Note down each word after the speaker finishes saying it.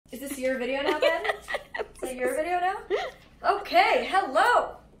this your video now, Ben? Is that your video now? Okay,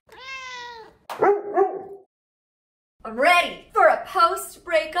 hello. I'm ready for a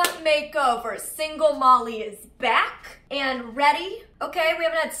post-breakup makeover. Single Molly is back and ready. Okay, we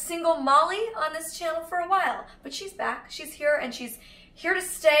haven't had Single Molly on this channel for a while, but she's back, she's here, and she's here to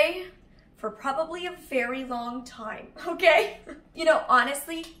stay for probably a very long time, okay? You know,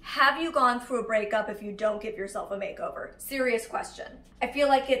 honestly, have you gone through a breakup if you don't give yourself a makeover? Serious question. I feel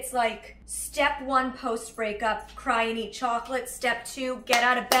like it's like step 1 post-breakup, cry and eat chocolate. Step 2, get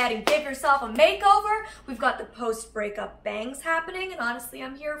out of bed and give yourself a makeover. We've got the post-breakup bangs happening, and honestly,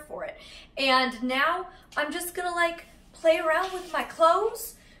 I'm here for it. And now I'm just gonna like play around with my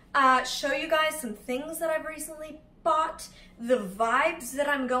clothes, show you guys some things that I've recently bought, the vibes that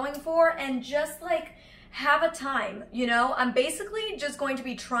I'm going for, and just like have a time, you know? I'm basically just going to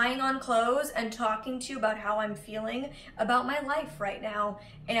be trying on clothes and talking to you about how I'm feeling about my life right now.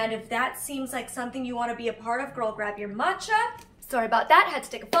 And if that seems like something you want to be a part of, girl, grab your matcha. Sorry about that, had to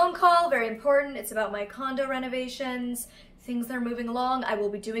take a phone call, very important. It's about my condo renovations, things that are moving along. I will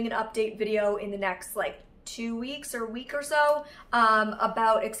be doing an update video in the next like 2 weeks or week or so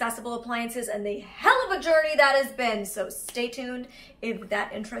about accessible appliances and the hell of a journey that has been, so stay tuned if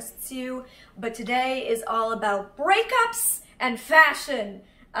that interests you. But today is all about breakups and fashion.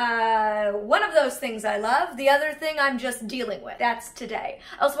 One of those things I love, the other thing I'm just dealing with. That's today.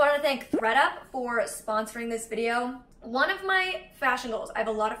 I also want to thank thredUP for sponsoring this video. One of my fashion goals, I have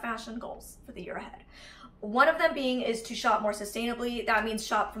a lot of fashion goals for the year ahead. One of them being is to shop more sustainably. That means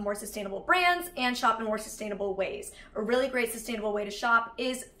shop for more sustainable brands and shop in more sustainable ways. A really great sustainable way to shop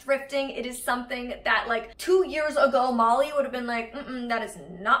is thrifting. It is something that like 2 years ago, Molly would have been like, that is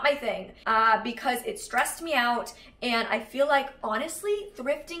not my thing, because it stressed me out. And I feel like, honestly,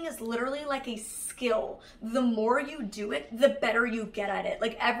 thrifting is literally like a skill. The more you do it, the better you get at it.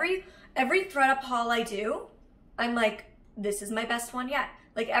 Like every thredUP haul I do, I'm like, this is my best one yet.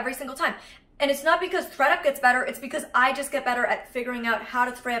 Like every single time. And it's not because thredUP gets better, it's because I just get better at figuring out how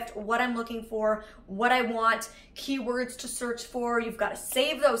to thrift, what I'm looking for, what I want, keywords to search for. You've got to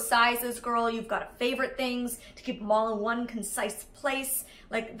save those sizes, girl. You've got to favorite things to keep them all in one concise place.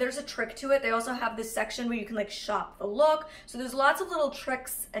 Like there's a trick to it. They also have this section where you can like shop the look. So there's lots of little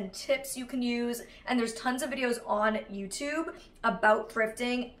tricks and tips you can use. And there's tons of videos on YouTube about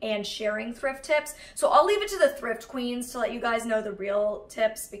thrifting and sharing thrift tips. So I'll leave it to the thrift queens to let you guys know the real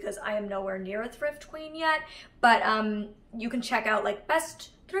tips because I am nowhere near a thrift queen yet. But you can check out like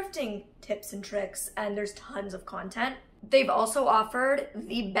best thrifting tips and tricks, and there's tons of content. They've also offered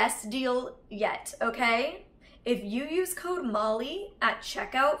the best deal yet, okay? If you use code MOLLY at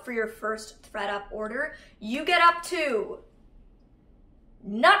checkout for your first thredUP order, you get up to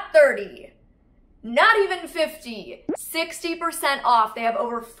not 30, not even 50, 60% off. They have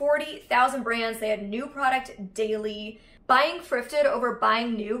over 40,000 brands. They have new product daily. Buying thrifted over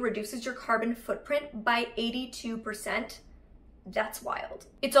buying new reduces your carbon footprint by 82%. That's wild.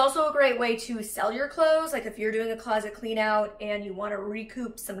 It's also a great way to sell your clothes. Like if you're doing a closet clean out and you want to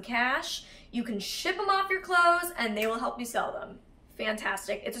recoup some cash, you can ship them off your clothes and they will help you sell them.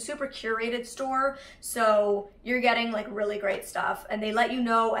 Fantastic. It's a super curated store, so you're getting like really great stuff, and they let you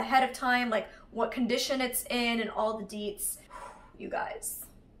know ahead of time like what condition it's in and all the deets. You guys,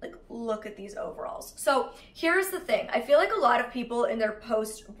 like look at these overalls. So here's the thing. I feel like a lot of people in their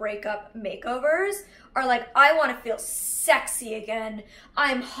post-breakup makeovers are like, I want to feel sexy again.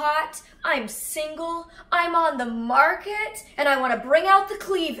 I'm hot, I'm single, I'm on the market, and I want to bring out the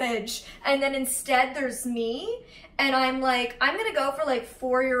cleavage. And then instead there's me, and I'm like, I'm gonna go for like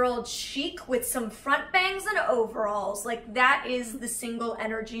 4-year-old chic with some front bangs and overalls. Like that is the single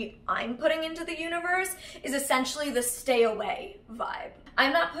energy I'm putting into the universe, is essentially the stay away vibe.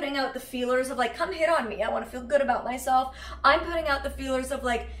 I'm not putting out the feelers of like, come hit on me, I want to feel good about myself. I'm putting out the feelers of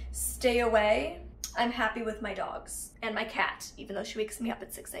like, stay away. I'm happy with my dogs and my cat, even though she wakes me up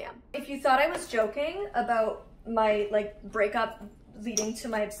at 6 a.m. If you thought I was joking about my like breakup leading to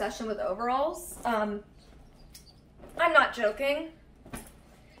my obsession with overalls, I'm not joking.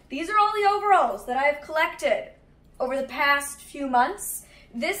 These are all the overalls that I've collected over the past few months.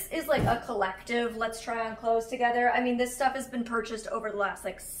 This is like a collective, let's try on clothes together. I mean, this stuff has been purchased over the last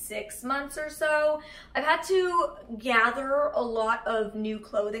like 6 months or so. I've had to gather a lot of new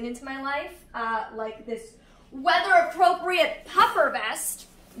clothing into my life, like this weather-appropriate puffer vest,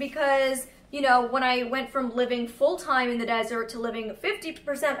 because, you know, when I went from living full-time in the desert to living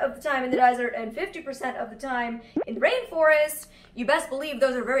 50% of the time in the desert and 50% of the time in the rainforest, you best believe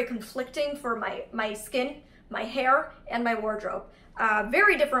those are very conflicting for my skin, my hair, and my wardrobe.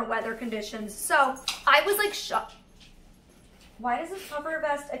 Very different weather conditions. So I was like shocked. Why does this puffer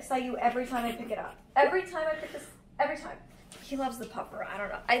vest excite you every time I pick it up? Every time I pick this, every time. He loves the puffer, I don't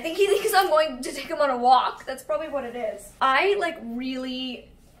know. I think he thinks I'm going to take him on a walk. That's probably what it is. I like really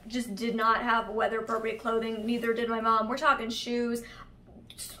just did not have weather appropriate clothing. Neither did my mom. We're talking shoes.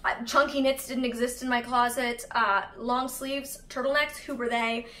 Chunky knits didn't exist in my closet. Long sleeves, turtlenecks, who were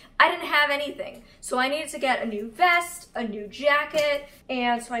they? I didn't have anything. So I needed to get a new vest, a new jacket,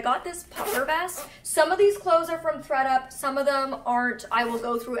 and so I got this puffer vest. Some of these clothes are from thredUP, some of them aren't. I will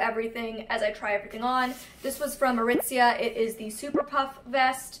go through everything as I try everything on. This was from Aritzia. It is the Super Puff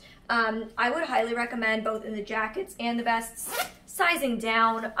vest. I would highly recommend both in the jackets and the vests sizing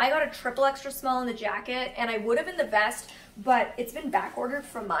down. I got a triple extra small in the jacket, and I would have in the vest, but it's been back ordered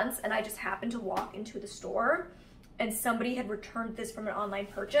for months, and I just happened to walk into the store and somebody had returned this from an online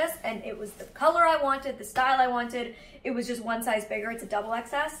purchase, and it was the color I wanted, the style I wanted. It was just one size bigger. It's a double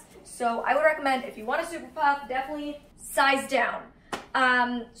XS. So I would recommend, if you want a Super Puff, definitely size down.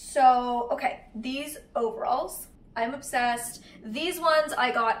 Okay, these overalls, I'm obsessed. These ones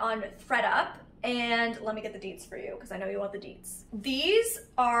I got on thredUP. And let me get the deets for you because I know you want the deets. These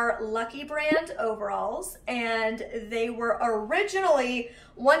are Lucky brand overalls, and they were originally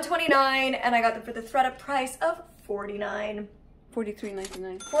 $129, and I got them for the thredUP price of $49.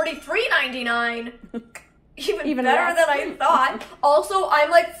 $43.99. $43.99. Even better less than I thought. Also, I'm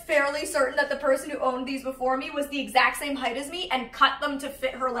like fairly certain that the person who owned these before me was the exact same height as me and cut them to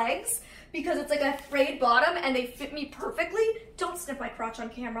fit her legs, because it's like a frayed bottom and they fit me perfectly. Don't sniff my crotch on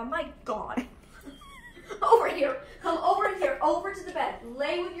camera, my God. Over here, come over here, over to the bed,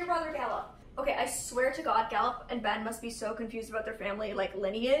 lay with your brother Gallop. Okay, I swear to God, Gallop and Ben must be so confused about their family like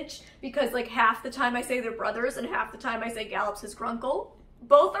lineage, because like half the time I say they're brothers and half the time I say Gallop's his grunkle.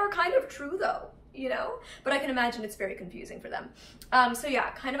 Both are kind of true though, you know, but I can imagine it's very confusing for them. So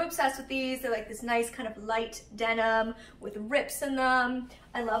yeah, kind of obsessed with these. They're like this nice kind of light denim with rips in them.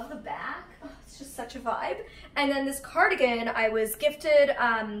 I love the back. Oh, it's just such a vibe. And then this cardigan, I was gifted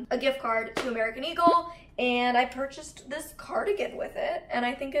a gift card to American Eagle, and I purchased this cardigan with it, and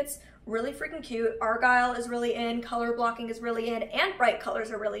I think it's really freaking cute. Argyle is really in, color blocking is really in, and bright colors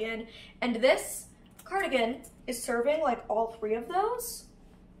are really in. And this cardigan is serving like all three of those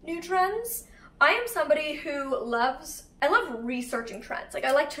new trends. I am somebody who I love researching trends. Like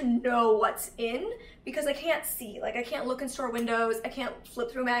I like to know what's in because I can't see. Like I can't look in store windows, I can't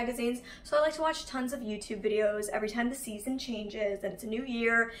flip through magazines. So I like to watch tons of YouTube videos every time the season changes and it's a new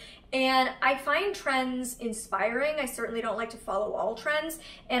year. And I find trends inspiring. I certainly don't like to follow all trends,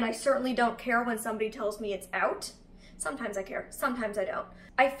 and I certainly don't care when somebody tells me it's out. Sometimes I care, sometimes I don't.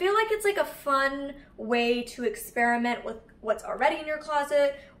 I feel like it's like a fun way to experiment with what's already in your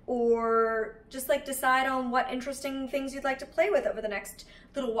closet, or just like decide on what interesting things you'd like to play with over the next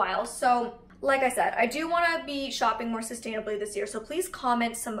little while. So like I said, I do want to be shopping more sustainably this year, so please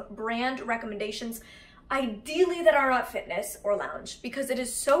comment some brand recommendations, ideally that are not fitness or lounge, because it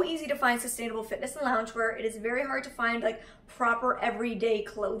is so easy to find sustainable fitness and loungewear. It is very hard to find like proper everyday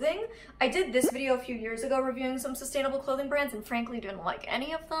clothing. I did this video a few years ago reviewing some sustainable clothing brands and frankly didn't like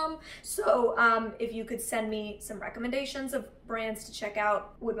any of them. So if you could send me some recommendations of brands to check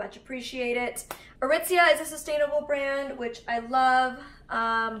out, would much appreciate it. Aritzia is a sustainable brand, which I love.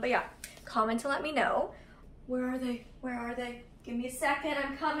 But yeah, comment to let me know. Where are they? Where are they? Give me a second.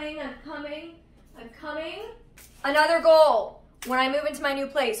 I'm coming. I'm coming. I'm coming. Another goal when I move into my new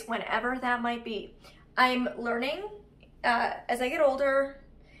place, whenever that might be. I'm learning as I get older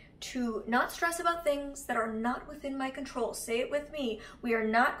to not stress about things that are not within my control. Say it with me. We are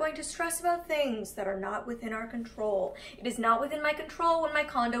not going to stress about things that are not within our control. It is not within my control when my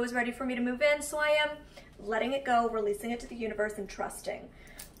condo is ready for me to move in, so I am letting it go, releasing it to the universe, and trusting.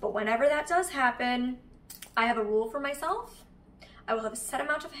 But whenever that does happen, I have a rule for myself. I will have a set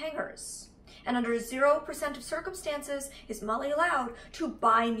amount of hangers. And under 0% of circumstances is Molly allowed to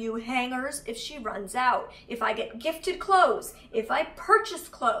buy new hangers if she runs out. If I get gifted clothes, if I purchase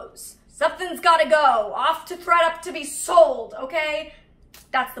clothes, something's gotta go off to thredUP to be sold, okay?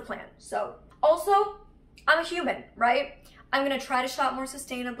 That's the plan. So also, I'm a human, right? I'm gonna try to shop more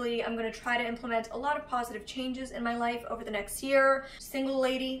sustainably. I'm gonna try to implement a lot of positive changes in my life over the next year. Single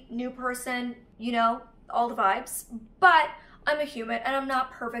lady, new person, you know, all the vibes. But I'm a human and I'm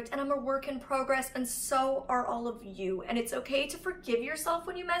not perfect and I'm a work in progress, and so are all of you. And it's okay to forgive yourself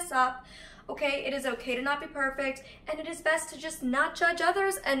when you mess up, okay? It is okay to not be perfect, and it is best to just not judge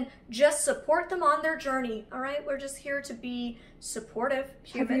others and just support them on their journey, all right? We're just here to be supportive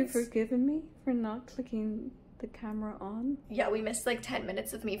humans. Have you forgiven me for not clicking the camera on? Yeah, we missed like 10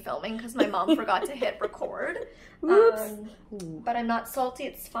 minutes of me filming because my mom forgot to hit record. Oops. But I'm not salty,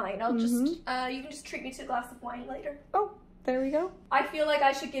 it's fine. I'll just, you can just treat me to a glass of wine later. Oh, there we go. I feel like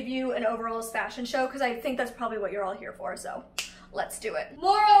I should give you an overalls fashion show because I think that's probably what you're all here for, so let's do it.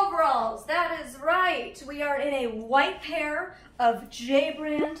 More overalls, that is right. We are in a white pair of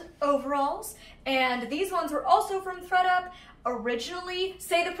J-brand overalls, and these ones were also from ThredUp. Originally,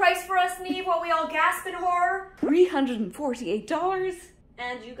 say the price for us, Neve, while we all gasp in horror. $348,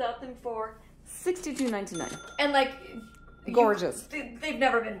 and you got them for $62.99. And like, gorgeous. They've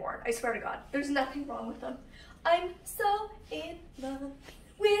never been worn, I swear to God. There's nothing wrong with them. I'm so in love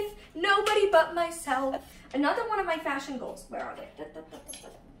with nobody but myself. Another one of my fashion goals. Where are they?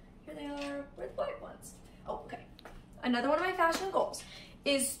 Here they are. Where are the black ones? Oh, okay. Another one of my fashion goals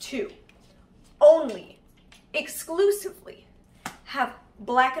is to only, exclusively, have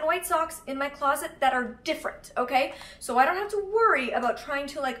black and white socks in my closet that are different, okay? So I don't have to worry about trying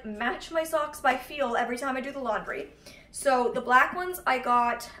to like match my socks by feel every time I do the laundry. So the black ones I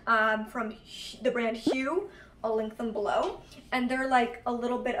got from the brand Hue. I'll link them below. And they're like a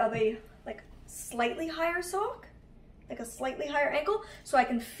little bit of a like slightly higher sock, like a slightly higher ankle, so I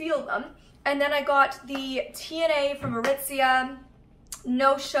can feel them. And then I got the TNA from Aritzia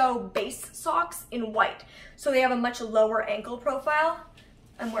no-show base socks in white. So they have a much lower ankle profile.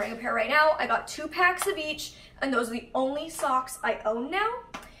 I'm wearing a pair right now. I got 2 packs of each, and those are the only socks I own now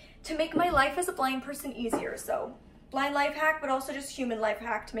to make my life as a blind person easier. So blind life hack, but also just human life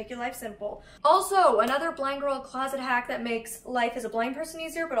hack to make your life simple. Also, another blind girl closet hack that makes life as a blind person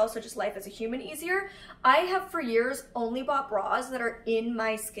easier, but also just life as a human easier. I have for years only bought bras that are in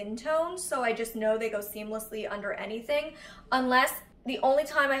my skin tone, so I just know they go seamlessly under anything, unless the only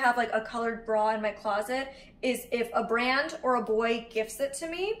time I have like a colored bra in my closet is if a brand or a boy gifts it to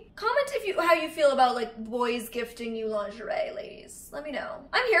me. Comment how you feel about like boys gifting you lingerie, ladies. Let me know.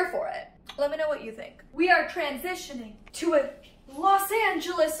 I'm here for it. Let me know what you think. We are transitioning to a Los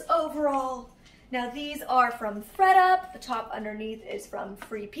Angeles overall. Now these are from ThredUp. The top underneath is from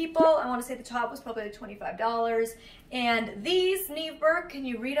Free People. I want to say the top was probably like $25. And these, Neve Burke, can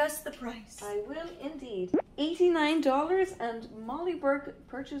you read us the price? I will indeed. $89, and Molly Burke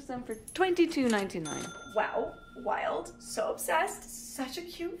purchased them for $22.99. Wow, wild, so obsessed, such a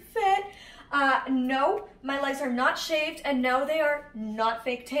cute fit. No, my legs are not shaved, and no, they are not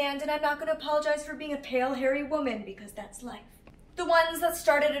fake tanned, and I'm not gonna apologize for being a pale, hairy woman, because that's life. The ones that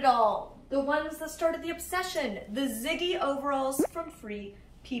started it all, the ones that started the obsession, the Ziggy overalls from Free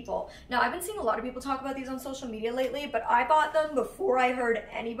People. Now, I've been seeing a lot of people talk about these on social media lately, but I bought them before I heard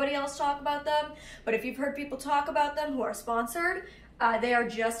anybody else talk about them. But if you've heard people talk about them who are sponsored, they are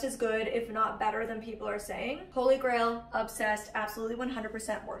just as good, if not better, than people are saying. Holy grail, obsessed, absolutely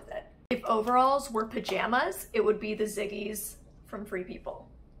 100% worth it. If overalls were pajamas, it would be the Ziggies from Free People.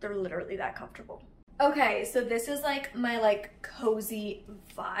 They're literally that comfortable. Okay, so this is like my like cozy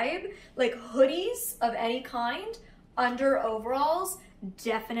vibe. Like hoodies of any kind under overalls,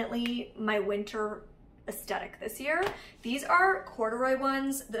 definitely my winter aesthetic this year. These are corduroy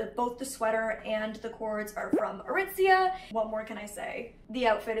ones. Both the sweater and the cords are from Aritzia. What more can I say? The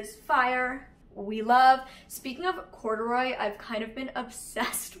outfit is fire. We love. Speaking of corduroy, I've kind of been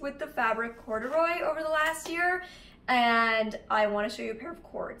obsessed with the fabric corduroy over the last year, and I want to show you a pair of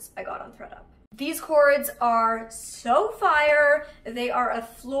cords I got on ThredUp. These cords are so fire. They are a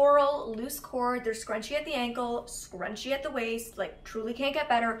floral loose cord. They're scrunchy at the ankle, scrunchy at the waist, like truly can't get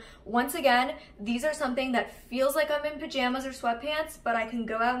better. Once again, these are something that feels like I'm in pajamas or sweatpants, but I can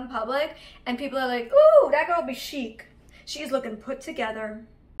go out in public and people are like, ooh, that girl be chic. She's looking put together.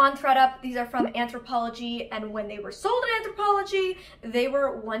 On ThredUp, these are from Anthropologie, and when they were sold at Anthropologie, they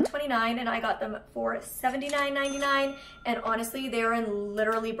were $129, and I got them for $79.99, and honestly, they are in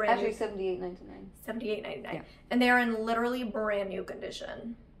literally brand new. Actually, $78.99. $78.99. Yeah. And they are in literally brand new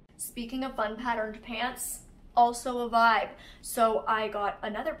condition. Speaking of fun patterned pants, also a vibe. So I got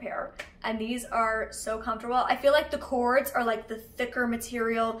another pair, and these are so comfortable. I feel like the cords are like the thicker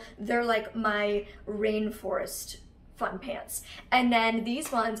material. They're like my rainforest fun pants. And then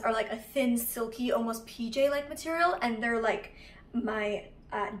these ones are like a thin, silky, almost PJ-like material, and they're like my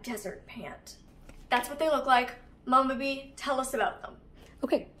desert pant. That's what they look like. Mama B, tell us about them.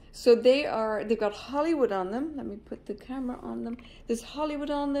 Okay, so they've got Hollywood on them. Let me put the camera on them. There's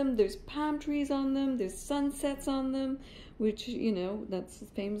Hollywood on them, there's palm trees on them, there's sunsets on them, which, you know, that's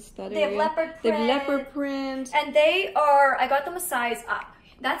famous, that area. They have leopard print. They have leopard print. And they are, I got them a size up.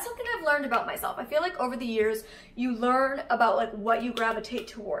 That's something I've learned about myself. I feel like over the years, you learn about like what you gravitate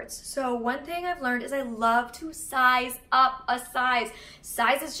towards. So one thing I've learned is I love to size up a size.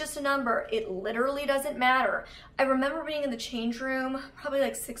 Size is just a number. It literally doesn't matter. I remember being in the change room probably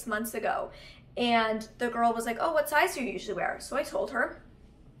like 6 months ago, and the girl was like, oh, what size do you usually wear? So I told her,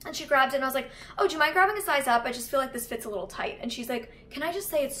 And she grabbed it and I was like, oh, do you mind grabbing a size up? I just feel like this fits a little tight. And she's like, can I just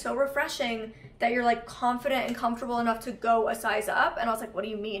say it's so refreshing that you're like confident and comfortable enough to go a size up? And I was like, what do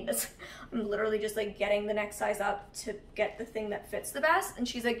you mean? I'm literally just like getting the next size up to get the thing that fits the best. And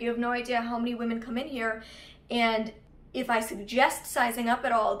she's like, you have no idea how many women come in here, and if I suggest sizing up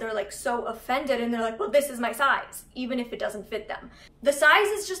at all, they're like so offended and they're like, well, this is my size, even if it doesn't fit them. The size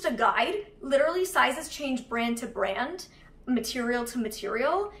is just a guide. Literally, sizes change brand to brand, material to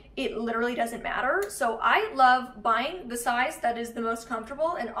material. It literally doesn't matter. So I love buying the size that is the most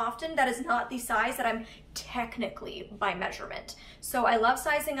comfortable, and often that is not the size that I'm technically by measurement. So I love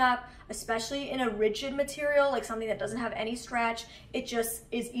sizing up, especially in a rigid material, like something that doesn't have any stretch. It just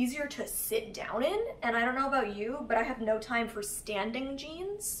is easier to sit down in. And I don't know about you, but I have no time for standing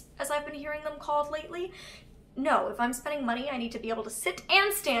jeans, as I've been hearing them called lately. No, if I'm spending money, I need to be able to sit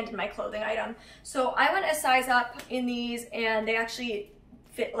and stand in my clothing item. So I went a size up in these, and they actually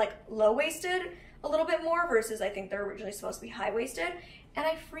fit like low-waisted a little bit more versus I think they're originally supposed to be high-waisted. And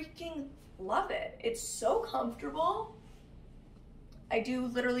I freaking love it. It's so comfortable. I do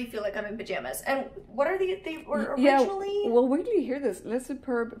literally feel like I'm in pajamas. And what are they were originally? Yeah, well, wait till you hear this. Les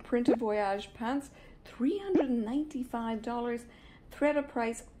Superb Printed Voyage pants, $395. Threaded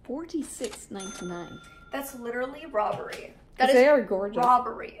price, $46.99. That's literally robbery. That they are gorgeous.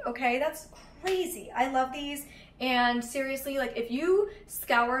 Robbery, okay? That's crazy. I love these. And seriously, like if you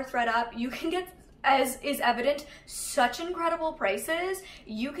scour thredUP, you can get, as is evident, such incredible prices.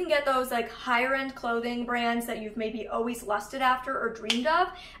 You can get those like higher end clothing brands that you've maybe always lusted after or dreamed of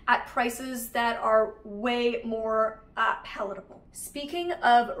at prices that are way more palatable. Speaking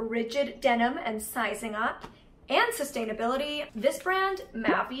of rigid denim and sizing up and sustainability, this brand,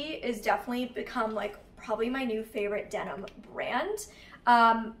 Mavi, is definitely become like probably my new favorite denim brand.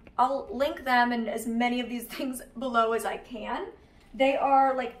 I'll link them and as many of these things below as I can. They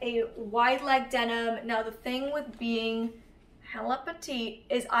are like a wide leg denim. Now the thing with being hella petite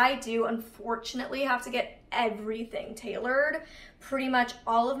is I do unfortunately have to get everything tailored. Pretty much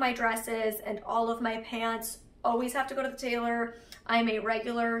all of my dresses and all of my pants always have to go to the tailor. I'm a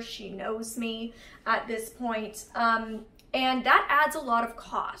regular, she knows me at this point. And that adds a lot of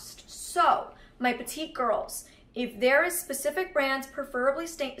cost. So my petite girls, if there is specific brands, preferably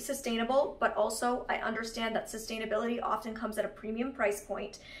sustainable, but also I understand that sustainability often comes at a premium price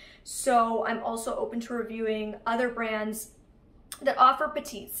point. So I'm also open to reviewing other brands that offer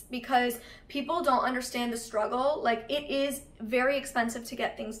petites because people don't understand the struggle. Like it is very expensive to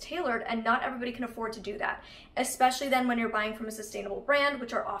get things tailored and not everybody can afford to do that, especially then when you're buying from a sustainable brand,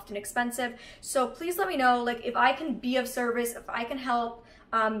 which are often expensive. So please let me know, like if I can be of service, if I can help,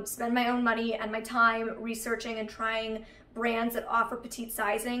 spend my own money and my time researching and trying brands that offer petite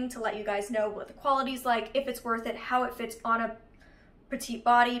sizing to let you guys know what the quality's like, if it's worth it, how it fits on a petite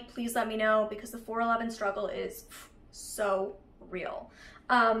body, please let me know because the 411 struggle is so real.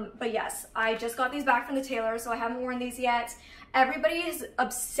 But yes, I just got these back from the tailor, so I haven't worn these yet. Everybody is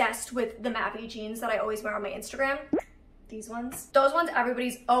obsessed with the Mavi jeans that I always wear on my Instagram. These ones. Those ones,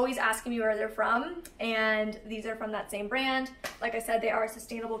 everybody's always asking me where they're from, and these are from that same brand. Like I said, they are a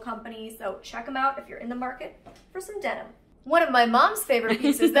sustainable company, so check them out if you're in the market for some denim. One of my mom's favorite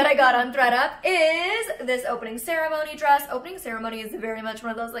pieces that I got on thredUP is this opening ceremony dress. Opening ceremony is very much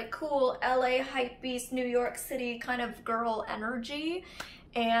one of those like cool LA hype beast, New York City kind of girl energy,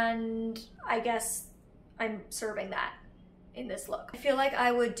 and I guess I'm serving that in this look. I feel like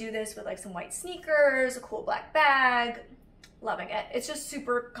I would do this with like some white sneakers, a cool black bag. Loving it. It's just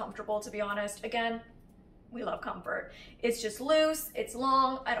super comfortable, to be honest. Again, we love comfort. It's just loose, it's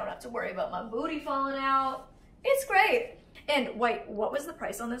long, I don't have to worry about my booty falling out. It's great. And wait, what was the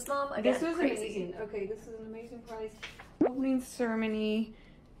price on this, Mom? Again, this was crazy. amazing. Okay, this is an amazing price. Opening ceremony,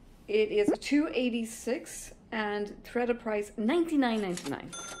 it is $286 and threaded price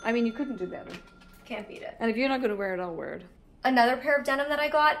 $99.99. I mean, you couldn't do better. Can't beat it. And if you're not going to wear it, I'll wear it. Another pair of denim that I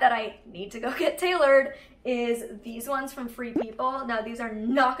got that I need to go get tailored is these ones from Free People. Now, these are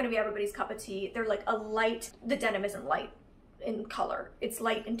not going to be everybody's cup of tea. They're like a light, the denim isn't light in color. It's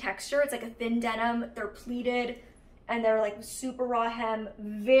light in texture. It's like a thin denim. They're pleated and they're like super raw hem,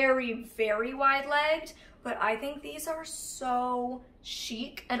 very, very wide-legged. But I think these are so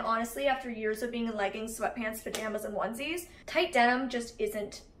chic. And honestly, after years of being in leggings, sweatpants, pajamas, and onesies, tight denim just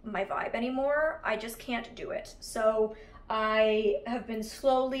isn't my vibe anymore. I just can't do it. So I have been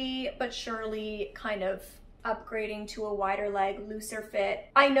slowly but surely kind of upgrading to a wider leg, looser fit.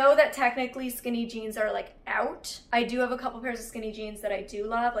 I know that technically skinny jeans are like out. I do have a couple pairs of skinny jeans that I do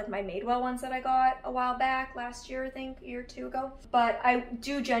love, like my Madewell ones that I got a while back, last year, I think, a year or two ago. But I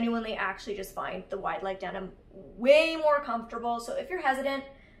do genuinely actually just find the wide leg denim way more comfortable. So if you're hesitant,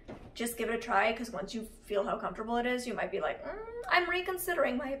 just give it a try, because once you feel how comfortable it is, you might be like, I'm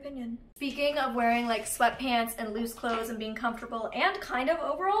reconsidering my opinion. Speaking of wearing like sweatpants and loose clothes and being comfortable and kind of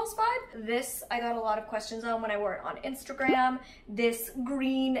overalls vibe, this I got a lot of questions on when I wore it on Instagram. This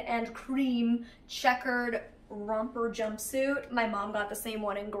green and cream checkered romper jumpsuit. My mom got the same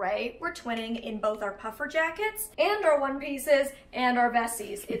one in gray. We're twinning in both our puffer jackets and our one pieces and our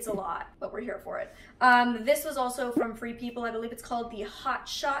vesties. It's a lot, but we're here for it. This was also from Free People. I believe it's called the Hot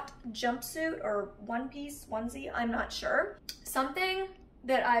Shot jumpsuit or one piece onesie. I'm not sure. Something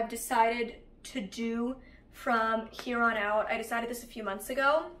that I've decided to do from here on out, I decided this a few months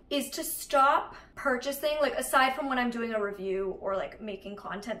ago, is to stop purchasing, like aside from when I'm doing a review or like making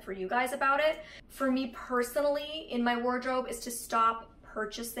content for you guys about it, for me personally in my wardrobe is to stop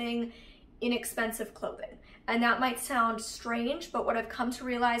purchasing inexpensive clothing. And that might sound strange, but what I've come to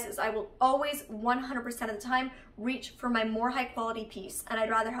realize is I will always 100% of the time reach for my more high quality piece. And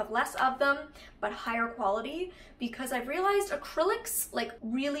I'd rather have less of them, but higher quality, because I've realized acrylics, like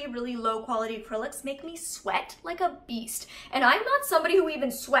really, really low quality acrylics, make me sweat like a beast. And I'm not somebody who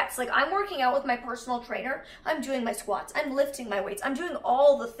even sweats. Like I'm working out with my personal trainer. I'm doing my squats. I'm lifting my weights. I'm doing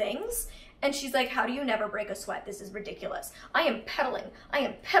all the things. And she's like, how do you never break a sweat? This is ridiculous. I am pedaling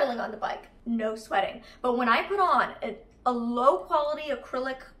on the bike, no sweating. But when I put on a low quality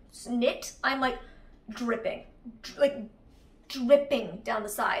acrylic knit, I'm like dripping down the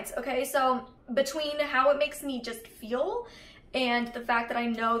sides, okay? So between how it makes me just feel and the fact that I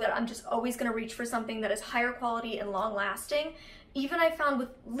know that I'm just always gonna reach for something that is higher quality and long lasting, even I found with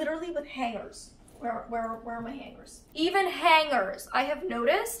literally with hangers, where are my hangers? Even hangers, I have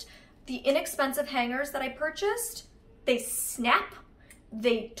noticed the inexpensive hangers that I purchased, they snap,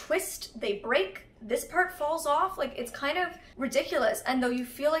 they twist, they break, this part falls off. Like it's kind of ridiculous. And though you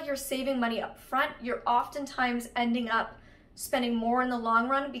feel like you're saving money up front, you're oftentimes ending up spending more in the long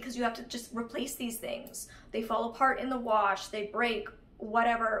run because you have to just replace these things. They fall apart in the wash, they break,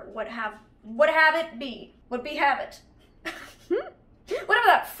 whatever, what have it be, have it. Whatever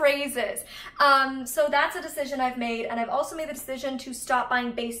that phrase is. So that's a decision I've made, and I've also made the decision to stop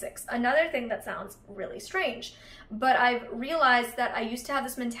buying basics. Another thing that sounds really strange, but I've realized that I used to have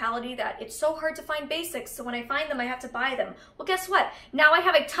this mentality that it's so hard to find basics, so when I find them, I have to buy them. Well, guess what? Now I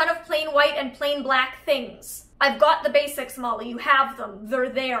have a ton of plain white and plain black things. I've got the basics, Molly. You have them. They're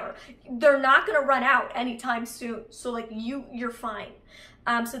there. They're not gonna run out anytime soon. So like you're fine.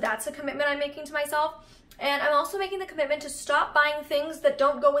 So that's a commitment I'm making to myself. And I'm also making the commitment to stop buying things that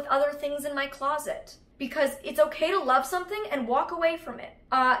don't go with other things in my closet, because it's okay to love something and walk away from it.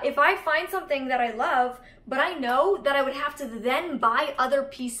 If I find something that I love, but I know that I would have to then buy other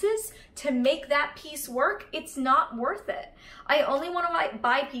pieces to make that piece work, it's not worth it. I only want to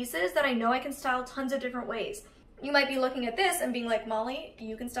buy pieces that I know I can style tons of different ways. You might be looking at this and being like, Molly,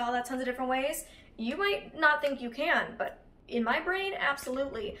 you can style that tons of different ways. You might not think you can, but in my brain,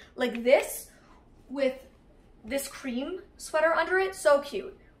 absolutely. Like this, with this cream sweater under it, so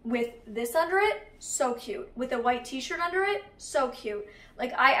cute. With this under it, so cute. With a white t-shirt under it, so cute.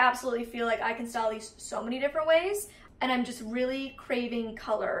 Like I absolutely feel like I can style these so many different ways, and I'm just really craving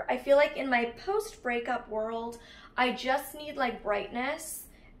color. I feel like in my post-breakup world, I just need like brightness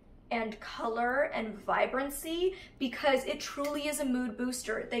and color and vibrancy, because it truly is a mood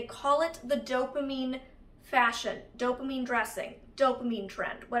booster. They call it the dopamine fashion, dopamine dressing, dopamine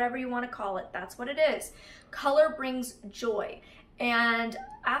trend, whatever you want to call it, that's what it is. Color brings joy. And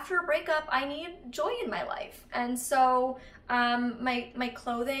after a breakup, I need joy in my life. And so my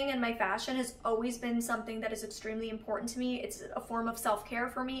clothing and my fashion has always been something that is extremely important to me. It's a form of self-care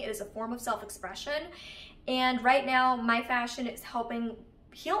for me. It is a form of self-expression. And right now, my fashion is helping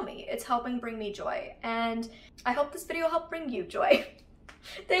heal me. It's helping bring me joy. And I hope this video helped bring you joy.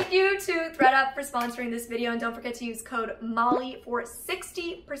 Thank you to ThredUp for sponsoring this video, and don't forget to use code MOLLY for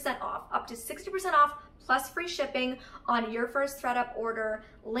 60% off, up to 60% off plus free shipping on your first ThredUp order,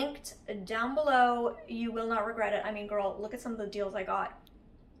 linked down below. You will not regret it. I mean, girl, look at some of the deals I got.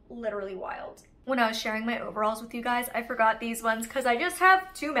 Literally wild. When I was sharing my overalls with you guys, I forgot these ones because I just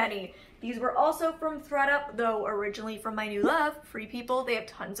have too many. These were also from ThredUp, though originally from my new love, Free People. They have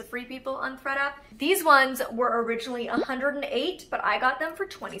tons of Free People on ThredUp. These ones were originally $108, but I got them for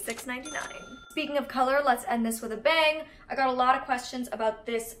 $26.99. Speaking of color, let's end this with a bang. I got a lot of questions about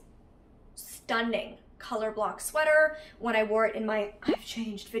this stunning color block sweater when I wore it in my I've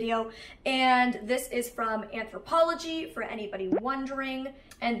changed video. And this is from Anthropology, for anybody wondering.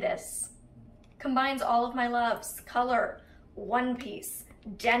 And this combines all of my loves: color, one piece,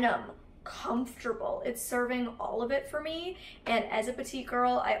 denim, comfortable. It's serving all of it for me. And as a petite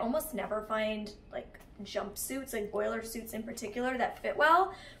girl, I almost never find like jumpsuits, like boiler suits in particular, that fit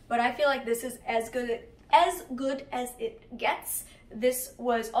well, but I feel like this is as good as it gets. This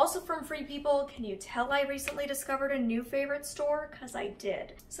was also from Free People. Can you tell I recently discovered a new favorite store? Because I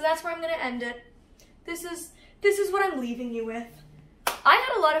did. So that's where I'm gonna end it. This is what I'm leaving you with. I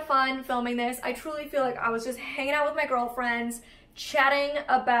had a lot of fun filming this. I truly feel like I was just hanging out with my girlfriends, chatting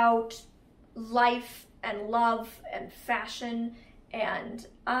about life and love and fashion, and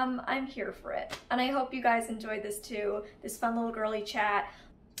I'm here for it. And I hope you guys enjoyed this too, this fun little girly chat.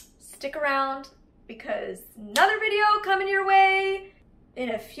 Stick around because another video coming your way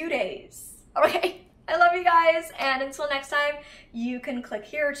in a few days. Okay, I love you guys, and until next time, you can click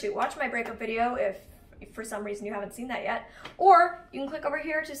here to watch my breakup video if for some reason you haven't seen that yet, or you can click over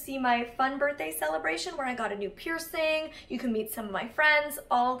here to see my fun birthday celebration where I got a new piercing. You can meet some of my friends,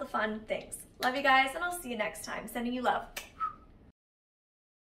 all the fun things. Love you guys, and I'll see you next time. Sending you love.